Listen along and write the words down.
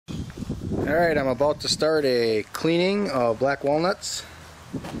Alright, I'm about to start a cleaning of black walnuts.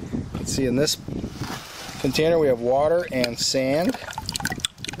 You can see in this container we have water and sand.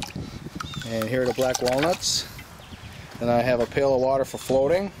 And here are the black walnuts. Then I have a pail of water for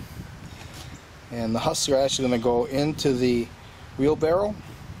floating. And the husks are actually going to go into the wheelbarrow.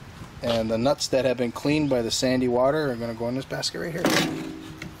 And the nuts that have been cleaned by the sandy water are going to go in this basket right here.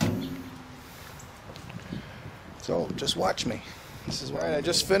 So just watch me. This is right. I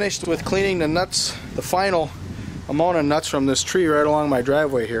just finished with cleaning the nuts, the final amount of nuts from this tree right along my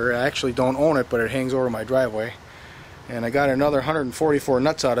driveway here. I actually don't own it, but it hangs over my driveway. And I got another 144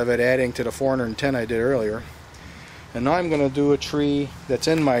 nuts out of it, adding to the 410 I did earlier. And now I'm going to do a tree that's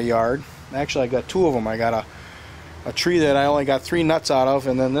in my yard. Actually, I got two of them. I got a tree that I only got 3 nuts out of,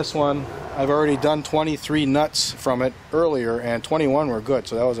 and then this one I've already done 23 nuts from it earlier, and 21 were good,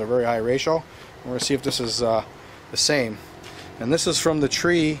 so that was a very high ratio. We're going to see if this is the same. And this is from the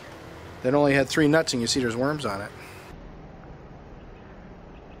tree that only had 3 nuts, and you see there's worms on it.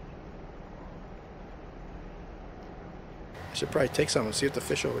 I should probably take some and see if the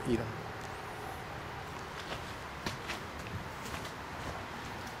fish will eat them.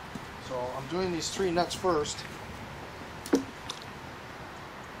 So I'm doing these 3 nuts first. That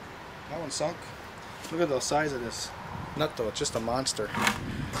one sunk. Look at the size of this nut though, it's just a monster.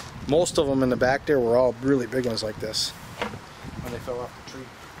 Most of them in the back there were all really big ones like this when they fell off the tree.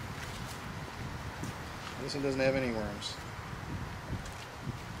 This one doesn't have any worms.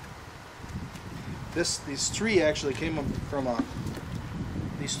 These 3 actually came from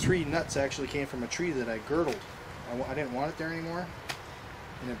these 3 nuts actually came from a tree that I girdled. I didn't want it there anymore,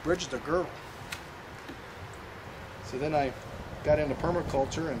 and it bridged the girdle. So then I got into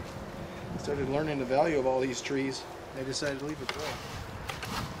permaculture and started learning the value of all these trees. I decided to leave it there.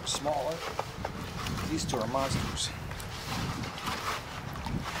 They're smaller. These 2 are monsters.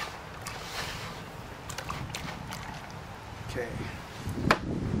 Okay.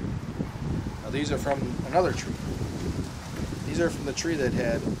 Now these are from another tree. These are from the tree that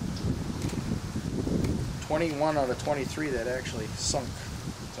had 21 out of 23 that actually sunk.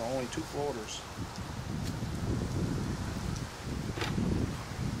 So only 2 floaters.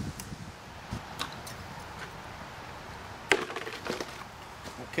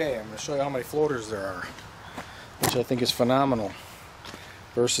 Okay, I'm going to show you how many floaters there are, which I think is phenomenal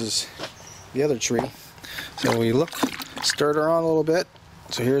versus the other tree. So we look, stir it around a little bit.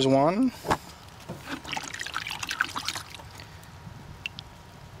 So here's one.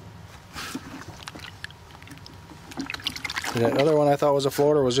 And that other one I thought was a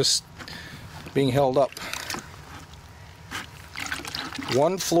floater was just being held up.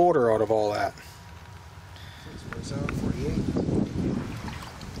 1 floater out of all that. 48.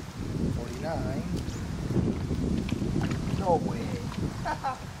 49. No way.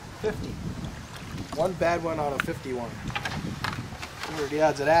 50. 1 bad one out of 51. What are the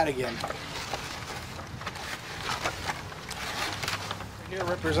odds of that again? Here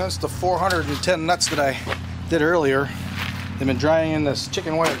represents the 410 nuts that I did earlier. They've been drying in this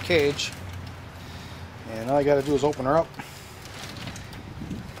chicken wire cage. And all I got to do is open her up.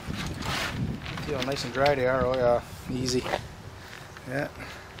 See how nice and dry they are. Oh yeah, easy. Yeah.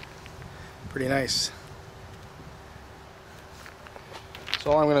 Pretty nice.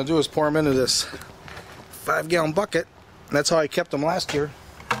 So all I'm going to do is pour them into this 5-gallon bucket. And that's how I kept them last year.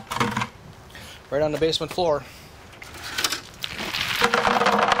 Right on the basement floor.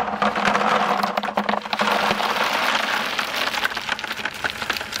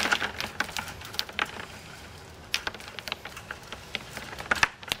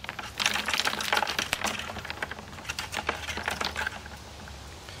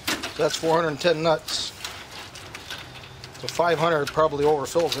 So that's 410 nuts. So 500 probably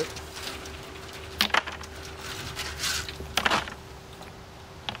overfills it.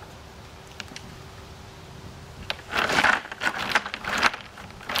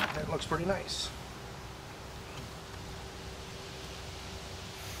 That looks pretty nice.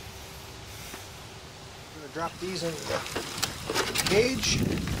 I'm going to drop these in the cage.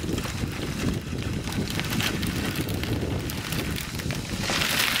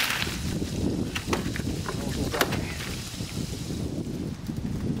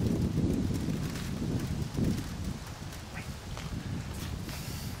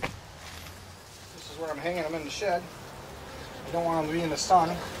 Where I'm hanging them in the shed. You don't want them to be in the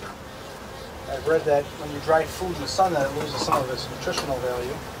sun. I've read that when you dry food in the sun that it loses some of its nutritional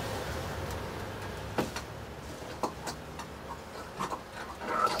value.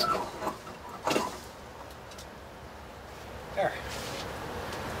 There.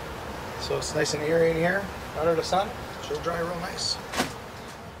 So it's nice and airy in here, under the sun. She'll dry real nice.